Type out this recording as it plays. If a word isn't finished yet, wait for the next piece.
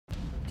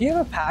Do you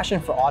have a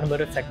passion for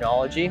automotive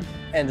technology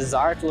and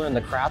desire to learn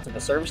the craft of a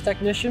service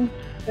technician?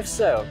 If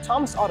so,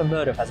 Thomas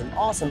Automotive has an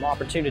awesome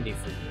opportunity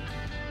for you.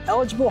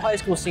 Eligible high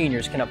school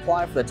seniors can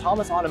apply for the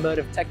Thomas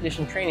Automotive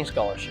Technician Training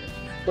Scholarship,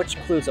 which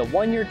includes a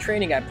one-year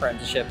training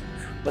apprenticeship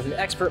with an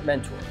expert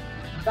mentor,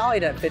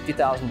 valued at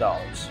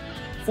 $50,000.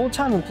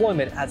 Full-time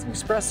employment as an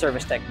express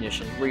service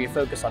technician, where you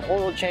focus on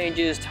oil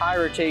changes,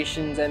 tire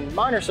rotations, and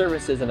minor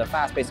services in a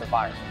fast-paced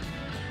environment.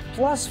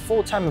 Plus,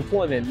 full-time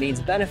employment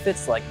means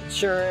benefits like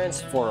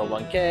insurance,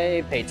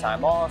 401k, paid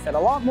time off, and a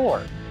lot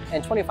more,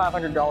 and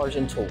 $2,500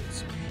 in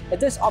tools. If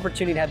this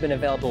opportunity had been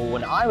available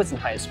when I was in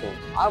high school,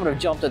 I would have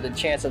jumped at the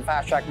chance to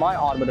fast-track my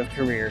automotive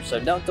career, so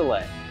don't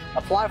delay.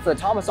 Apply for the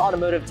Thomas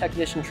Automotive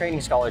Technician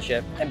Training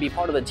Scholarship and be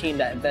part of the team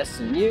that invests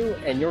in you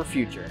and your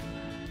future.